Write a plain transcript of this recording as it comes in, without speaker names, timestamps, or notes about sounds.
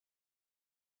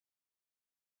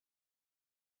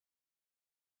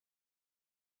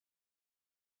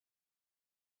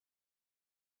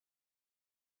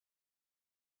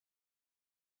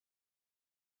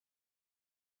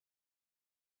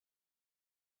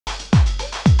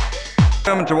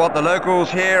To what the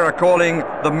locals here are calling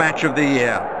the match of the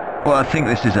year. Well, I think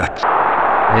this is a...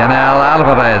 Lionel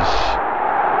Alvarez.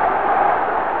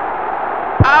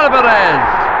 Alvarez!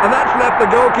 And that's left the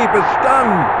goalkeeper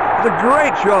stunned. It's a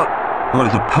great shot. Well,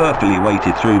 it's a perfectly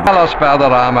weighted through. Carlos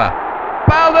Valderrama.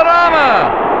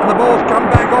 Valderrama! And the ball's come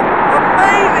back off.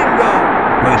 Amazing goal!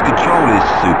 Well, his control is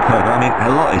superb. I mean,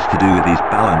 a lot is to do with his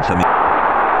balance. I mean...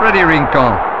 Freddy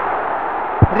Rincon.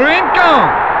 Rincon!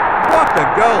 What a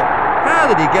goal! How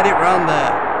did he get it round there?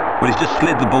 Well, he's just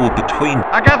slid the ball between...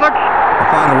 Agatha! The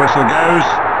final whistle goes,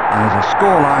 and there's a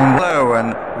scoreline. Hello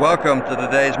and welcome to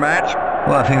today's match.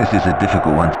 Well, I think this is a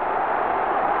difficult one.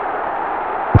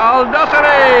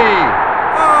 Al-Dosseri!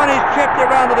 Oh, and he's chipped it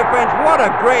round the defence. What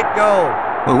a great goal!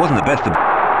 Well, it wasn't the best of...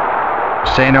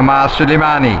 Senomar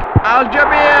Suleimani.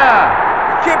 Al-Jabir!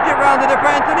 He chipped it round the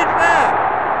defence and it's there!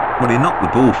 Well, he knocked the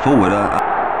ball forward.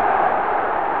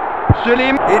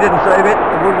 Suleim. He didn't save it.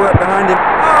 The woodwork behind him.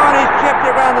 Oh, and he's chipped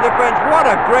it round the defence. What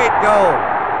a great goal!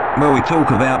 Well, we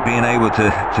talk about being able to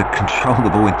control the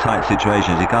ball in tight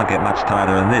situations. You can't get much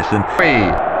tighter than this. And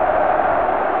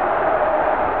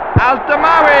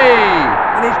Altamawi!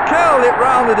 And he's curled it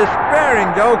round the despairing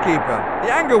goalkeeper.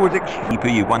 The angle was extreme.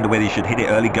 you wonder whether you should hit it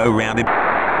early, go round him.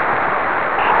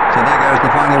 So there goes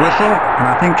the final whistle. And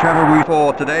I think, Trevor, we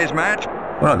for today's match.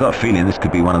 Well, I've got a feeling this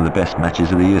could be one of the best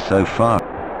matches of the year so far.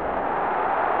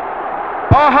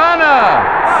 Ohana!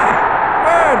 My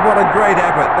word, what a great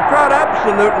effort. The crowd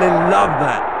absolutely loved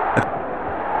that.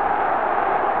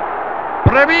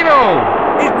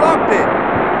 Revivo! He's blocked it.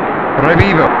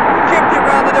 Revivo. Chipped it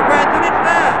round the defence and it's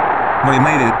there. Well, he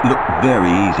made it look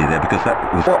very easy there because that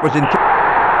was... What was in...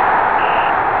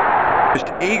 most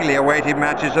eagerly awaited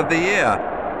matches of the year.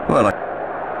 Well,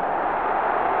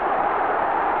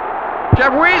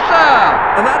 Chapuisa!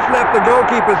 And that's left the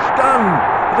goalkeeper stunned.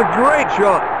 It's a great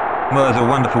shot. well, it's a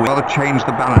wonderful... Well, it changed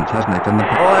the balance, hasn't it? And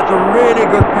oh, that's a really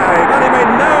good parry. And he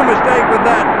made no mistake with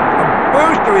that. A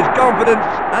boost to his confidence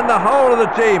and the whole of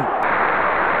the team.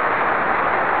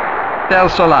 Del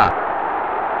Solar.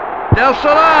 Del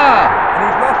Solar! And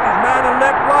he's lost his man and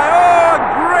let fly. Oh, a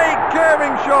great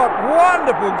curving shot.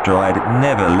 Wonderful. Tried, it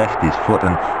never left his foot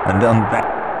and on that...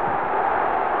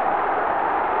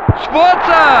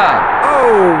 Sforza!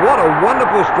 Oh, what a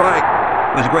wonderful strike.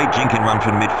 It was a great jinking run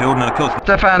from midfield, and of course...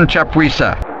 Stefan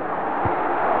Chapuisa.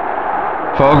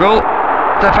 Fogel.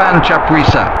 Stefan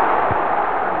Chapuisa.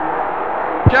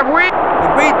 Chapuisa! He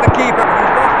beat the keeper. And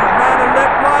he's lost his man and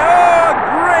let fly. Oh, a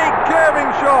great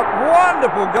curving shot.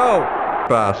 Wonderful goal.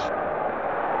 Pass.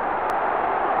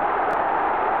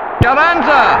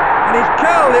 Carranza! And he's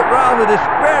curled it round the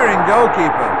despairing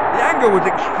goalkeeper. The angle was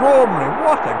extraordinary.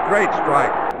 What a great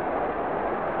strike.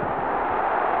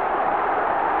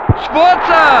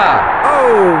 Sforza!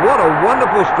 Oh, what a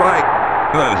wonderful strike.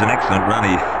 Well, it was an excellent run.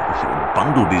 He sort of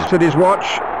bundled his... At his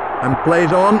watch and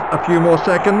plays on a few more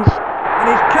seconds. And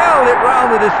he's curled it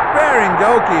round the despairing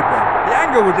goalkeeper. The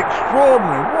angle was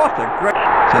extraordinary. What a great...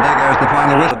 So there goes the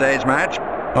final whistle of today's match.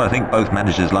 Well, I think both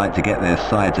managers like to get their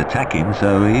sides attacking,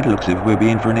 so it looks as if we'll be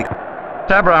in for an...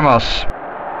 Tabramos.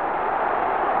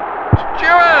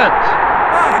 Stewart!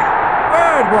 My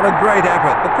word, what a great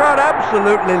effort. The crowd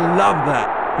absolutely loved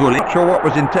that. Well, Not sure what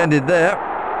was intended there.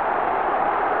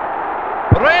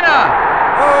 Reina!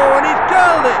 Oh, and he's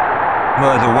curled it.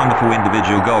 well, it's a wonderful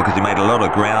individual goal because he made a lot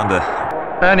of ground.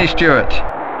 Ernie Stewart.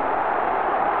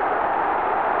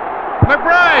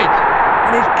 McBride!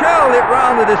 And he's curled it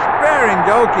round the despairing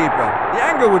goalkeeper. The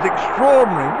angle was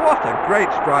extraordinary. What a great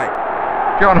strike.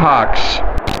 John Hawkes.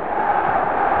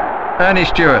 Ernie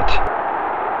Stewart.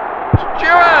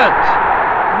 Stewart!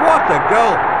 What a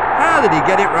goal. How did he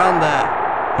get it round there?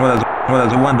 Well,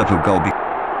 it was a wonderful goal.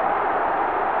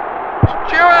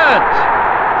 Stewart!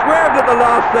 Swerved at the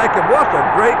last second. What a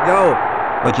great goal.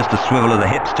 Well, just a swivel of the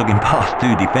hips took him past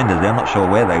two defenders there. I'm not sure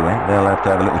where they went. They'll have to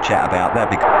have a little chat about that.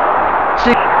 Because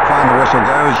Final whistle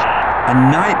goes. A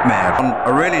nightmare on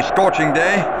a really scorching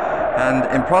day, and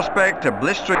in prospect a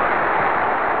blistering.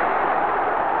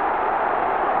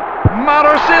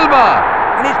 Mauro Silva!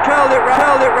 And he's curled it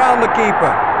round the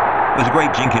keeper. it was a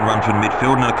great jinking run from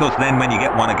midfield, and of course then when you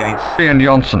get one against... Ian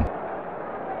Johnson.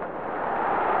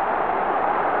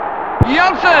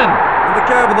 Johnson! And the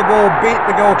curve of the ball beat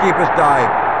the goalkeeper's dive.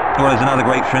 Well, there's another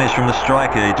great finish from the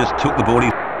striker. He just took the ball.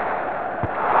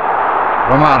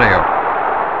 Romario.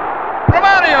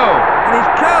 Romario! And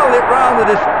he's curled it round the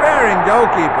despairing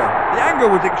goalkeeper. The angle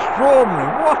was extraordinary.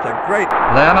 What a great...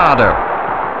 Leonardo.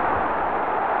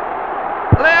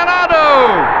 Leonardo!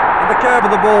 And the curve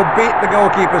of the ball beat the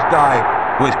goalkeeper's dive.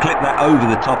 Well, he's clipped that over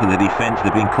the top of the defence.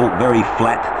 They've been caught very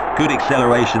flat. Good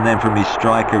acceleration then from his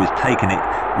striker, has taken it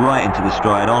right into the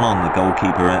stride on the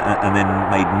goalkeeper and then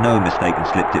made no mistake and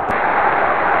slipped it.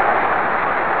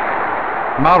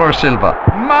 Mauro Silva.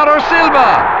 Mauro Silva!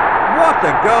 What a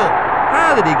goal!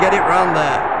 How did he get it round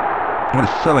there? Well,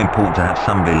 it's so important to have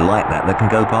somebody like that that can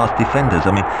go past defenders.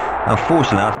 I mean,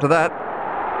 unfortunately, After that,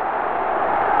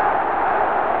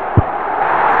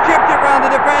 chipped it round the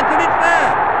defence and it's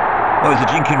there! well, it was a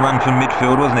jinking run from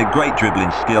midfield, wasn't it? Great dribbling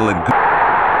skill and good.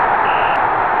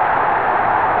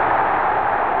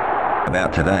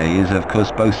 About today is, of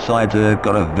course, both sides have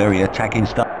got a very attacking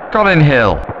style. Colin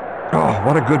Hill. Oh,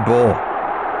 what a good ball.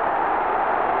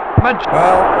 Maj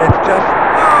Well, it's just...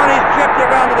 Oh, and he's chipped it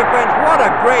round the defence. What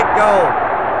a great goal.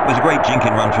 It was a great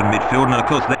jinking run from midfield, and of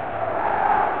course they...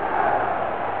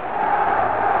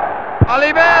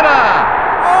 Oliveira!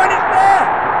 Oh, and it's there!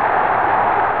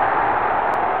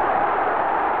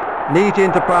 Neat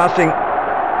into passing.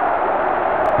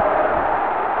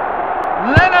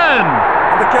 Lennon!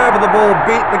 The curve of the ball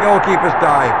beat the goalkeeper's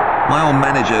dive. My old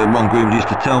manager, Ron Groom, used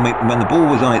to tell me when the ball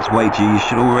was on its way to you, you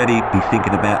should already be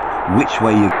thinking about which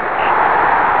way you...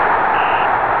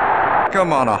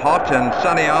 Come on, a hot and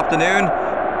sunny afternoon.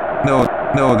 No,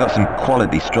 I've got some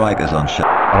quality strikers on show.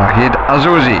 Rahid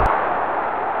Azouzi.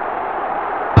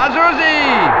 Azouzi!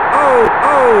 Oh,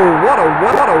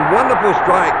 what a wonderful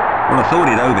strike. Well, I thought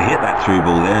he'd overhit that through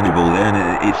ball there, and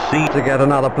it seemed... To get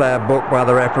another player booked by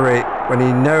the referee when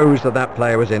he knows that that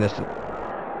player was innocent.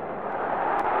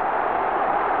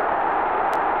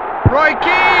 Roy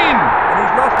Keane! And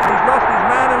he's lost his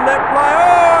man and let fly.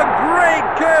 Oh, great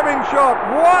curving shot.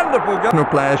 Wonderful goal. No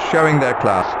players showing their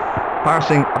class.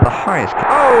 Passing at the highest.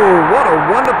 Oh, what a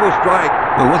wonderful strike.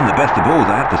 Well, it wasn't the best of balls,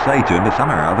 I have to say to him, but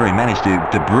somehow or other he managed to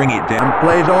bring it down.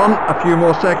 Plays on, a few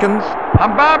more seconds.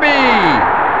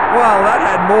 Hambabi! Well, that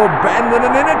had more bend than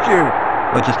an inner tube.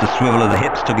 Well, just a swivel of the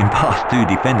hips took him past two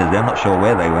defenders there. I'm not sure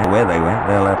where they went.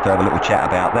 They'll have to have a little chat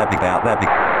about that.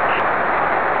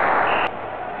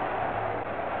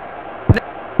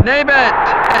 Nebet!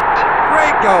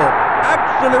 Great goal.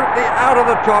 Absolutely out of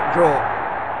the top draw.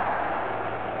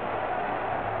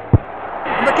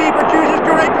 And the keeper chooses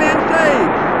correctly and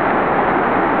saves.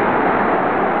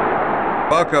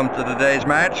 Welcome to today's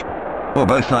match. Well,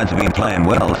 both sides have been playing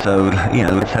well, so, you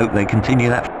know, let's hope they continue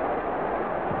that.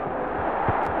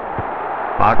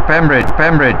 Mark Pembridge.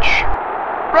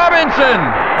 Robinson!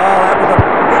 Oh, that was a...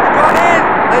 It's gone in!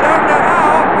 They don't know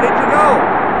how, but it's a goal.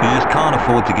 You just can't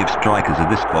afford to give strikers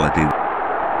of this quality.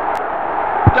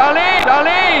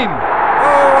 Darlene!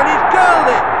 Oh, and he's curled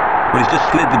it! Well, he's just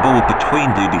slid the ball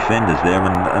between two defenders there,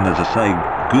 and as I say,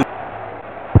 good.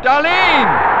 Darlene!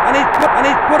 And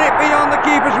he's put it beyond the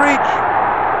keeper's reach.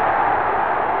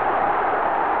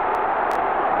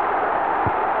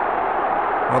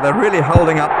 Well, they're really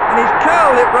holding up. And he's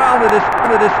curled it round the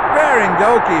despairing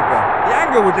goalkeeper. The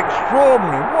angle was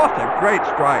extraordinary. What a great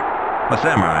strike. Well,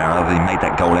 San Marino, he made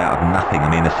that goal out of nothing. I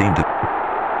mean, they seemed to...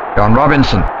 John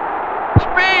Robinson.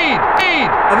 Speed!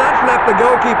 And that's left the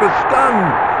goalkeeper stunned.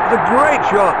 It's a great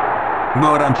shot.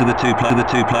 Well done to the two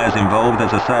players involved.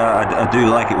 As I say, I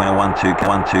do like it when a 1-2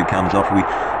 comes off. We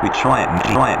try it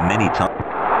many times.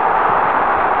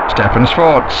 Stefan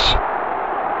Schwartz.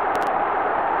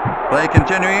 Play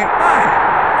continuing.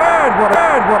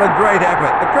 What a great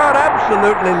effort. The crowd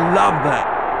absolutely loved that.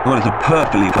 Well, it's a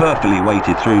perfectly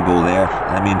weighted through ball there.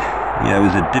 I mean, you know, it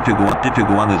was a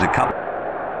difficult one. There's a couple.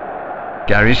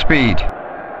 Gary Speed.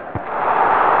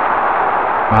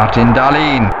 Martin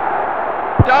Darlene.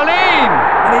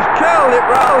 And he's curled it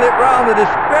round the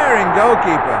despairing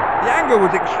goalkeeper. The angle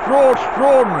was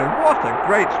extraordinary. What a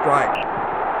great strike.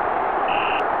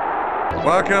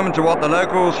 Welcome to what the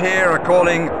locals here are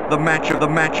calling the match of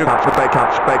Cup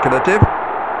speculative.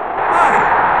 My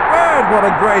word, what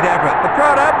a great effort. The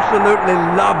crowd absolutely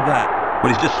loved that. Well,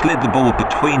 he's just slid the ball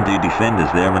between two defenders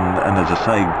there, and as I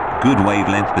say, good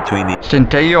wavelength between the...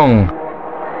 Sinte Young.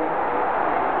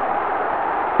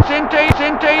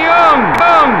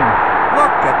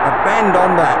 Look at the bend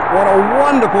on that. What a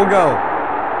wonderful goal.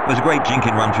 It was a great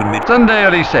jinking run from mid... Sunday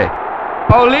Olise.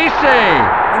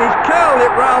 And he's curled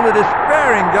it round the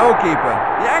despairing goalkeeper.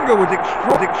 The angle was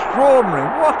extraordinary.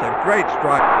 What a great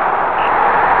strike.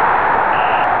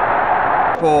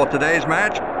 For today's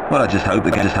match. Well, I just hope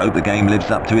the game lives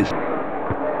up to its...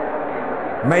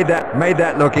 Made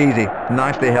that look easy.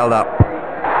 Nicely held up.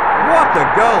 What a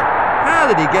goal.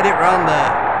 How did he get it round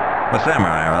there? Well, San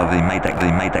Marino, he made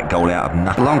that goal out of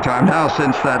nothing. A long time now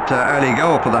since that early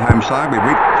goal for the home side. We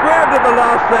swerved at the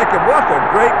last second. What a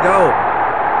great goal.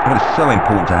 Well, it's so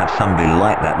important to have somebody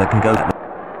like that that can go...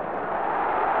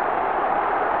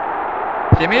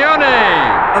 Simeone!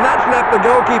 And that's left the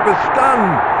goalkeeper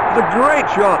stunned. It's a great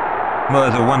shot. Well,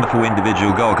 it was a wonderful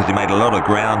individual goal because he made a lot of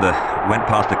ground, went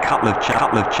past a couple of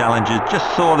challenges, just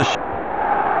saw the...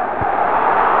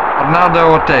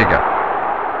 Bernardo Ortega.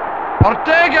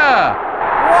 Ortega!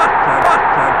 What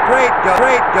a great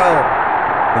goal.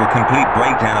 There was a complete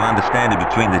breakdown of understanding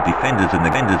between the defenders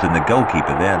and the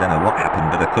goalkeeper there. I don't know what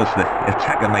happened, but of course the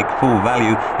attacker made full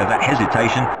value of that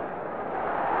hesitation.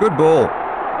 Good ball.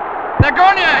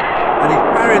 Nagoniak! And he's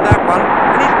parried that one,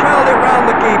 and he's curled it round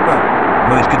the keeper.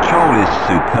 Well, his control is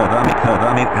superb.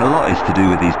 I mean, a lot is to do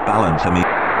with his balance. I mean...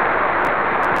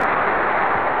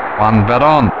 Juan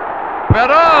Veron.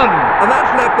 Veron! And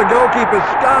that's left the goalkeeper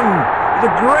stunned. It's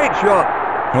a great shot.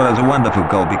 Well, it was a wonderful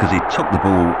goal because he took the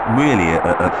ball really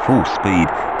at full speed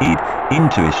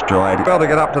into his stride. Well, to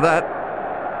get up to that.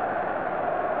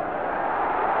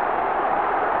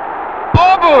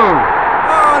 Obu!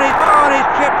 Oh, and he's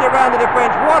chipped it round the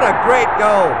defence. What a great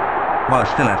goal. Well, I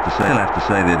still have to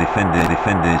say the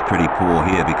defender is pretty poor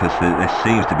here because there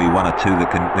seems to be one or two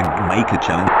that can make a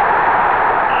challenge.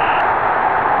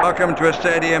 Welcome to a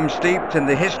stadium steeped in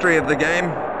the history of the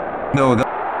game. No,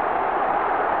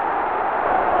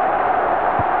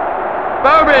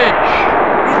 Bobic!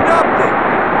 He stopped it.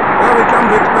 Well, we come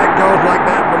to expect goals like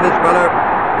that from this fellow.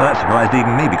 well, that surprised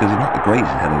even me because he's not the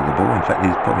greatest header of the ball. In fact,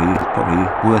 he's probably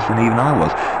worse than even I was.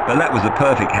 But that was a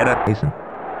perfect header.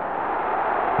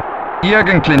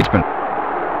 Jürgen Klinsmann.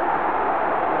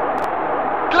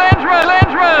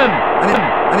 Klinsmann!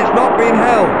 And it's not been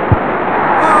held.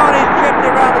 Oh, and he's chipped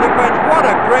it round the defence. What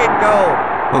a great goal.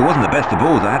 Well, it wasn't the best of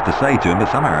balls, I have to say to him, but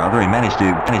somehow or other he managed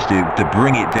to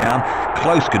bring it down.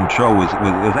 Close control was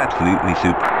absolutely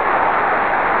superb.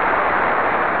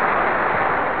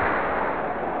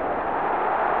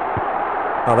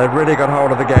 Oh, they've really got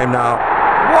hold of the game now.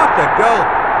 What a goal!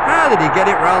 How did he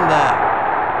get it round there?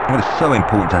 Well, it's so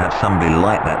important to have somebody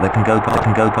like that can go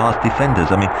past defenders.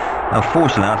 I mean,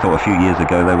 unfortunately, I thought a few years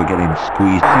ago they were getting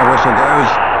squeezed. And the whistle goes.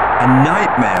 A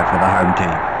nightmare for the home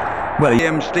team. Well, I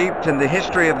am steeped in the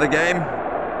history of the game.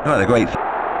 well, they're great. Oh,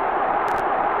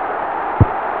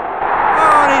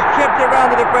 and he's chipped it round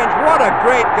the defence. What a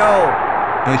great goal.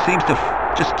 He seems to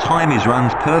just time his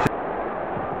runs perfect.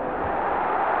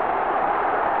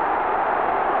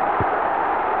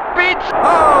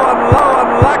 Oh,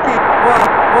 unlucky.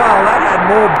 Well, that had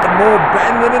more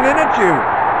bend than an inner tube.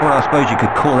 Well, I suppose you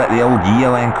could call that the old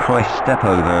Johan Cruyff step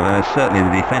over. Certainly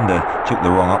the defender took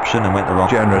the wrong option and went the wrong...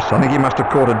 Generous. I think he must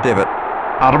have caught a divot.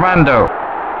 Armando.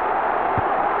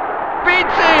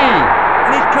 Pizzi! And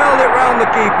he's curled it round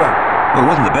the keeper. Well, it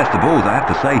wasn't the best of balls, I have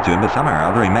to say to him, but somehow or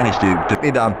other he managed to...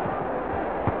 Be done.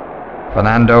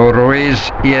 Fernando Ruiz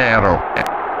Hierro.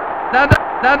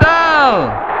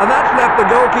 Nadal! And that's left the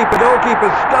goalkeeper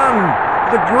stunned.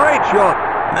 It's a great shot.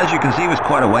 And as you can see, he was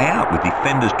quite a way out, with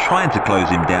defenders trying to close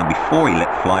him down before he let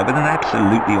fly with an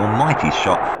absolutely almighty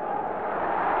shot.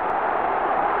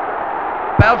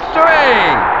 Belstui!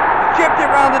 Chipped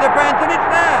it round the defence and it's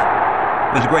there.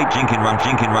 There's a great jinking run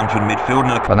from midfield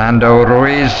and a... Fernando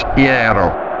Ruiz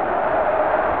Hierro.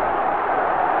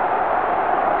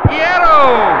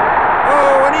 Hierro!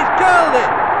 Oh, and he's curled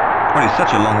it. Well, he's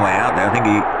such a long way out there. I think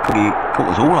he caught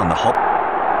us all on the hop.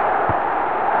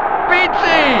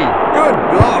 Pizzi! Good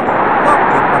block. Look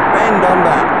at the bend on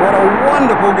that. What a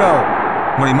wonderful goal.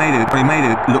 Well, he made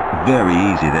it look very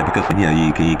easy there because, you know,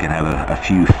 you can have a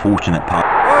few fortunate parts.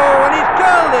 Oh, and he's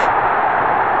curled it.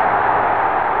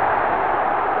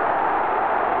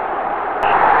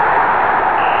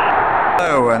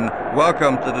 Hello and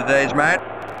welcome to today's match.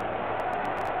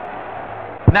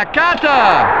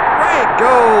 Nakata! Great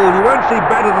goal. You won't see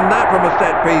better than that from a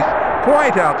set piece.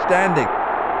 Quite outstanding.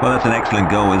 Well, that's an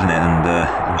excellent goal, isn't it? And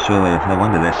I'm sure no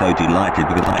wonder they're so delighted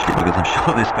because I'm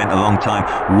sure they spent a long time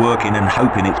working and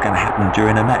hoping it's going to happen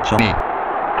during a match. So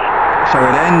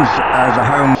it ends as a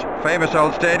home famous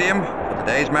old stadium for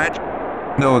today's match.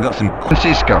 No, we've got some...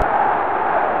 Francisco.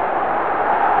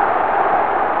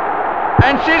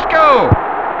 Francisco!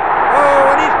 Oh,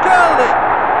 and he's curled it.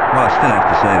 Well, I still have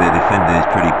to say the defender is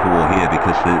pretty poor here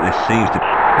because there seems to...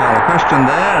 Well, a question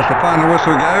there as the final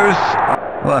whistle goes.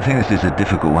 Well, I think this is a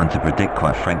difficult one to predict,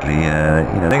 quite frankly. I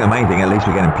think the main thing, at least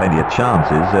we're getting plenty of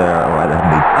chances. All right,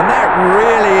 and that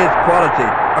really is quality.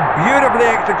 A beautifully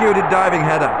executed diving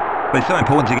header. But it's so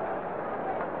important to...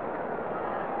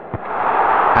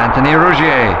 Anthony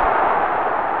Rougier.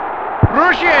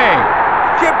 Rougier!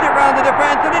 Chipped it round the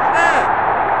defence and it's there.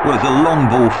 Well, it's a long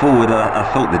ball forward. I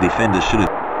thought the defenders should have...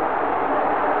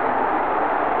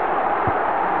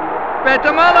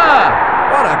 Petamala!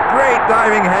 What a great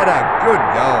diving header. Good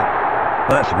goal.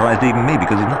 Well, that surprised even me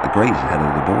because he's not the greatest header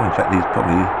of the ball. In fact, he's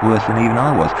probably worse than even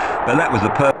I was. But that was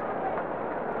the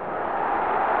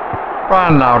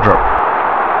Brian Laudrup.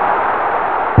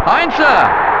 Heinze!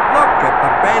 Look at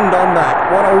the bend on that.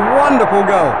 What a wonderful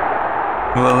goal.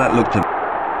 Well, that looked a...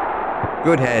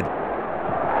 Good head.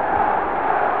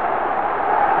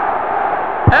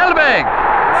 Elbig!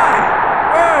 My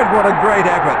word, what a great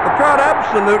effort. The crowd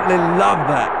absolutely loved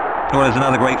that. Well, there's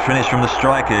another great finish from the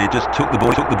striker. He just took the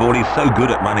ball. He's so good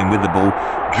at running with the ball.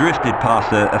 Drifted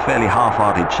past a fairly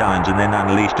half-hearted challenge and then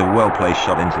unleashed a well-placed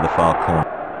shot into the far corner.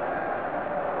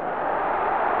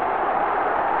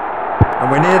 And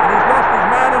we're near. He's lost his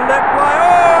man and let fly.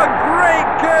 Oh, a great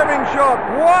curving shot.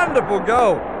 Wonderful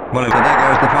goal. Well, So there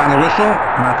goes the final whistle.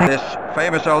 And I think this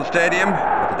famous old stadium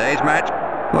for today's match.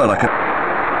 well, I could...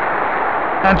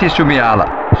 Anti-Sumiala.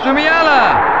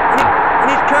 Sumiala! And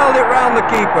he's curled it round the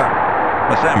keeper.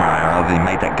 Well, San Marino, he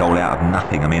made that goal out of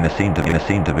nothing. I mean, there seemed to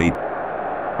be...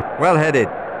 Well headed.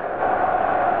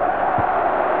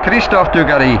 Christophe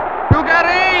Dugarry.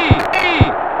 Dugarry!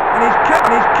 And he's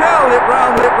curled it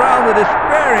round the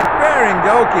despairing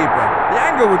goalkeeper. The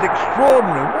angle was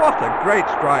extraordinary. What a great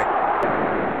strike.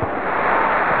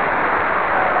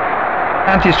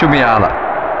 Anti-Sumiala.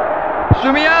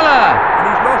 Sumiala! And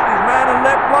he's lost his man and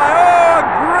let fly. Oh, a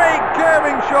great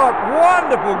curving shot.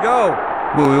 Wonderful goal.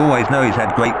 Well, we always know he's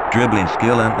had great dribbling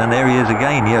skill, and there he is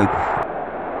again, you know.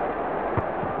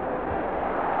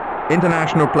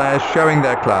 International players showing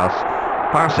their class,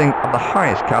 passing of the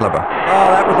highest caliber. Oh,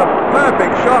 that was a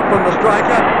perfect shot from the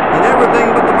striker. Did everything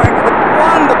but the back of the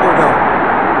wonderful goal.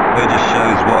 It just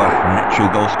shows what a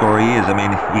natural goal scorer he is. I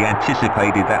mean, he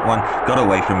anticipated that one, got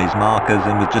away from his markers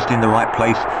and was just in the right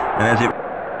place. And as it...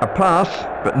 A pass,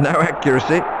 but no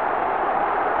accuracy.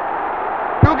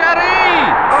 Dugarry!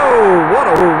 Oh, what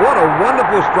a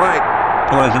wonderful strike.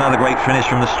 Well, there's another great finish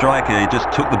from the striker. He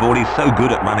just took the ball. He's so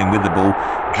good at running with the ball.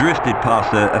 Drifted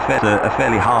past a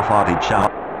fairly half-hearted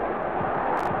challenge.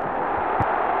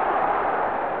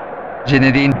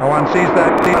 Zinedine. No one sees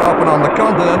that often on the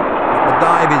continent. The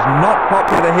dive is not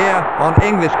popular here on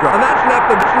English ground. And that's left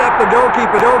the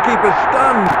goalkeeper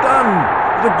stunned.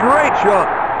 It's a great shot.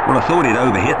 Well, I thought he'd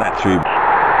overhit that through.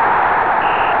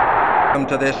 Welcome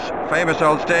to this famous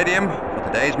old stadium for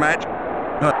today's match.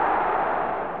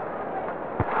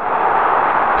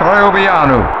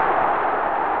 Croatia.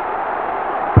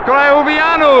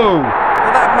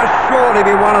 Well, that must surely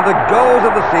be one of the goals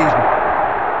of the season.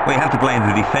 We have to blame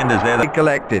the defenders there. They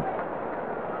collected.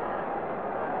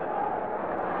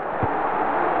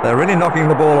 They're really knocking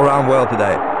the ball around well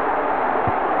today.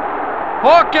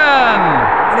 Håkan!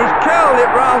 And he's curled it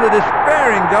round the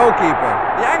despairing goalkeeper.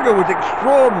 The angle was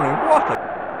extraordinary. What a...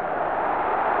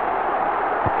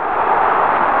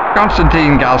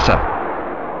 Konstantin Galsa.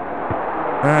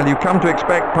 Well, you come to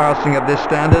expect passing of this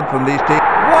standard from these teams.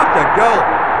 What a goal!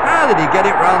 How did he get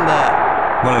it round there?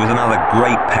 Well, it was another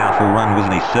great, powerful run,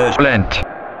 wasn't he, Serge? Bulent.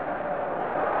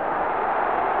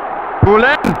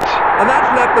 And that's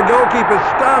left the goalkeeper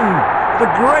stunned. It's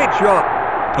a great shot.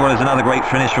 Well, there's another great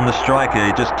finish from the striker.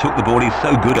 He just took the ball. He's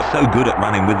so good at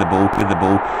running with the ball.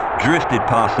 Drifted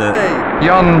past a...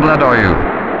 Jan Bladoju.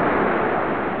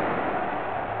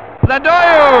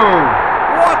 Bladoju!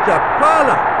 What a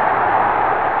perler!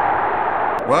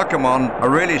 Welcome on a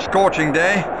really scorching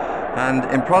day, and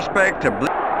in prospect a...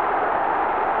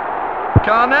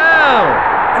 Carnell!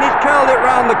 And he's curled it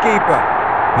round the keeper.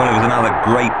 Well, it was another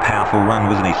great, powerful run,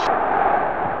 wasn't he?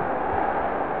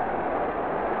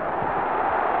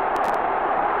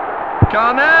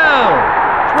 Carnell!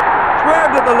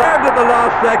 Swerved at the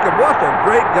last second. What a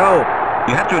great goal.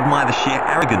 You have to admire the sheer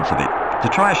arrogance of it. To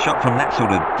try a shot from that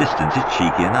sort of distance is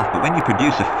cheeky enough, but when you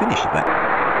produce a finish of that...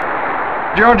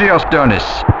 Georgios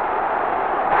Donis.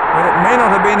 Well, it may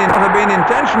not have been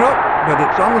intentional, but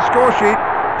it's on the score sheet.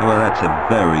 Well, that's a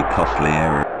very costly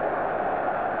error.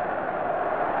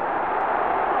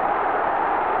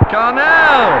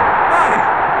 Carnell! My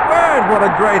word, what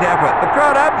a great effort. The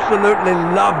crowd absolutely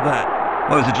loved that.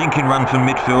 Well, it was a jinking run from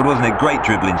midfield, wasn't it? Great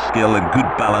dribbling skill and good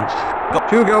balance. Got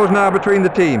 2 goals now between the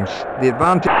teams. The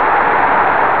advantage...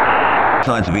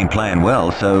 Sides have been playing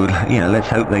well, so, you know, let's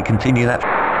hope they continue that.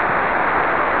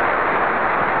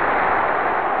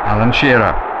 Alan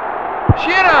Shearer.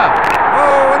 Shearer!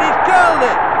 Oh, and he's curled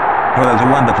it! Well, that was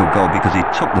a wonderful goal because he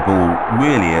took the ball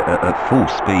really at full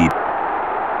speed.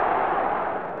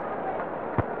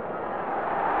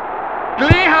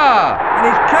 Gliha! And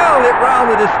he's curled it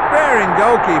round the despairing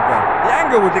goalkeeper. The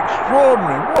angle was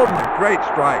extraordinary. What a great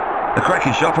strike. A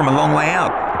cracking shot from a long way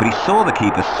out, but he saw the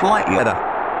keeper slightly better.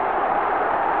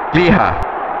 Gliha.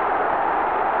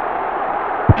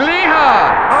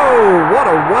 Gliha! Oh, what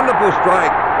a wonderful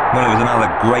strike. Well, it was another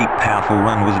great, powerful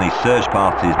run, wasn't he? Surge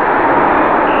past his...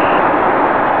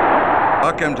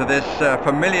 Welcome to this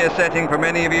familiar setting for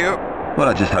many of you. Well,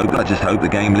 I just hope the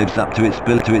game lives up to its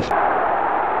bill. And he's lost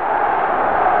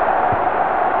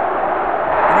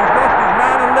his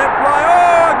man and let fly.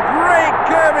 Oh, a great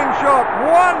curving shot.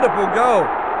 Wonderful goal.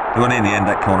 Well, in the end,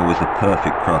 that corner was the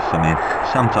perfect cross. I mean,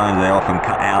 sometimes they often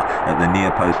cut out at the near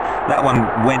post. That one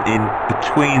went in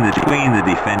between the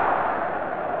defence.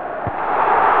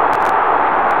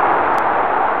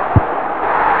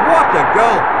 What a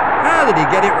goal! How did he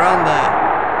get it round there?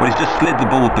 Well, he's just slid the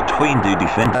ball between two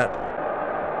defenders.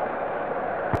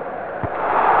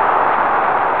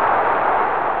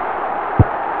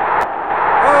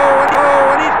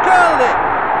 Oh, and he's curled it!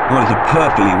 Well, it's a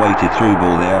perfectly weighted through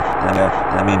ball there.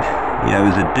 I mean, you know, it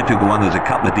was a difficult one. There's a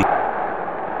couple of...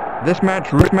 This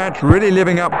match really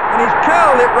living up. And he's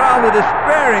curled it round the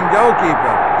despairing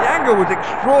goalkeeper. The angle was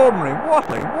extraordinary.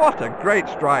 What a great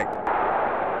strike.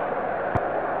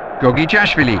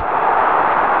 Gogichashvili.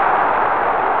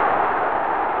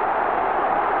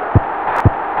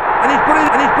 And he's put it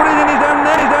in his own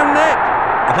net.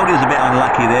 I thought he was a bit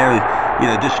unlucky there. You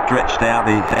know, just stretched out.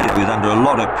 He was under a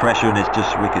lot of pressure and it's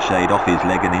just ricocheted off his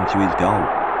leg and into his goal.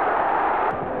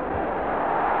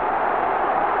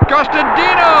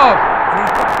 Kostadinov! And he's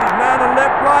lost his man and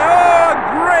let fly. Oh, a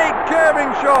great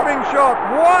curving shot.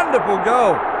 Wonderful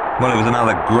goal. Well, it was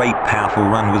another great, powerful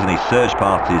run, wasn't he? Surged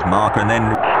past his marker and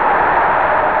then...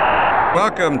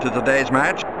 Welcome to today's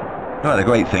match. Well, the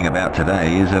great thing about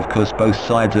today is, of course, both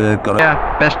sides have got...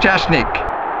 Bestchasnik!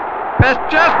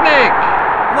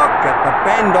 Look at the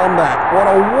bend on that. What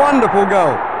a wonderful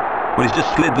goal. Well, he's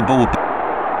just slid the ball...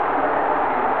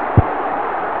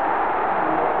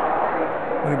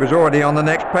 Well, he was already on the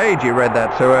next page. He read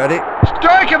that so early.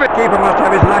 Strike of it! Keeper must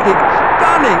have his lucky.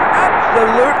 Stunning!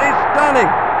 Absolutely stunning!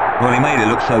 Well, he made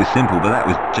it look so simple, but that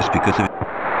was just because of...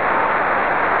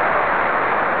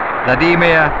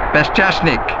 Vladimir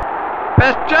Bestchasnik!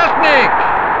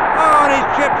 Oh, and he's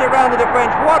chipped it round the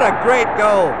defence. What a great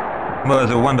goal! Well,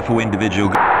 it was a wonderful individual...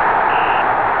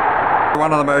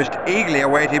 One of the most eagerly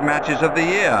awaited matches of the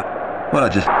year. Well, I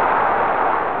just...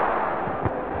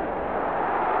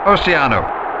 Oceano.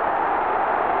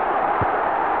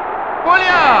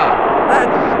 Bulgaria!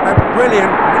 That's brilliant.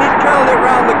 And he's curled it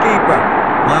round the keeper.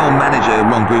 My old manager,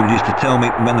 Ron Green, used to tell me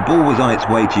when the ball was on its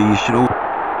way to you, you should all...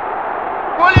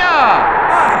 Bulgaria!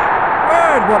 My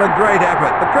word, what a great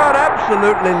effort. The crowd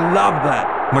absolutely loved that.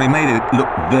 Well, he made it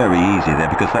look very easy there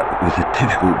because that was a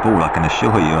difficult ball, I can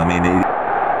assure you. I mean,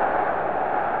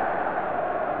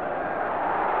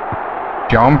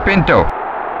 John Pinto.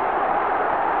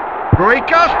 Rui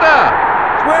Costa!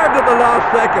 Swerved at the last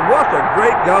second. What a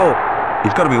great goal.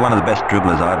 he's got to be one of the best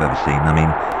dribblers I've ever seen. I mean,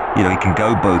 you know, he can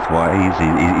go both ways.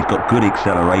 He's got good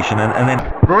acceleration, and then...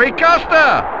 Rui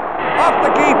Costa! Off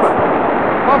the keeper.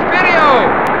 Porfirio!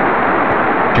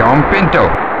 John Pinto.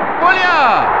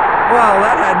 Bulgaria! Well,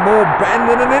 that had more bend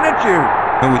than an inner tube.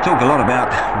 Well, we talk a lot about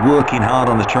working hard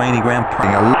on the training ground.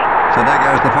 So there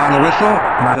goes the final whistle.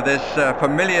 To this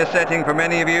familiar setting for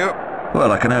many of you.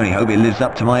 Well, I can only hope it lives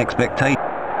up to my expectations.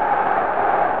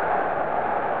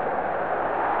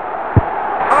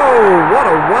 Oh, what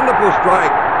a wonderful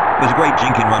strike. It was a great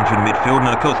jinking run through the midfield,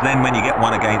 and of course then when you get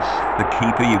one against the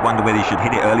keeper, you wonder whether you should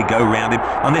hit it early, go round him.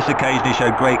 On this occasion he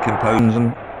showed great composure.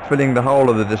 And filling the whole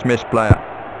of the dismissed player.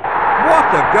 What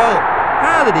a goal!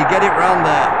 How did he get it round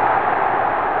there?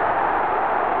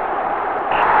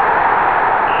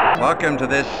 Welcome to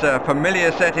this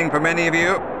familiar setting for many of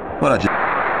you. Well, I just...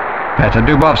 Petr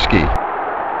Dubovsky.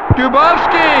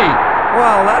 Dubovsky!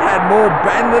 Well, that had more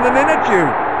bend than an inner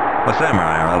tube. Well, San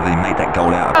Marino, he made that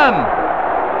goal out.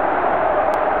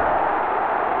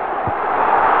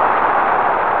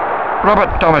 Robert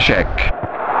Tomaszek.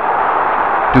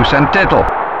 Dusan Tittle.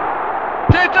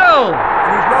 Tittle!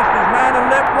 And he's lost his man and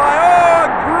let fly. Oh,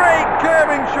 a great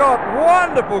curving shot.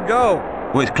 Wonderful goal.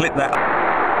 Well, he's clipped that.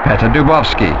 Petr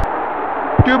Dubovsky.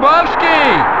 Dubovsky!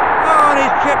 Oh, and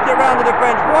he's chipped it round the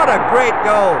defence. What a great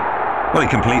goal. Well, he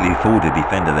completely fooled the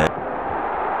defender there.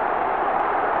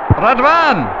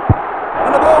 Radvan!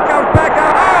 And the ball comes back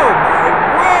out. Oh, my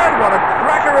word, what a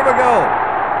cracker of a goal.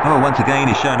 Oh, once again,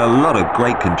 he's shown a lot of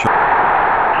great control.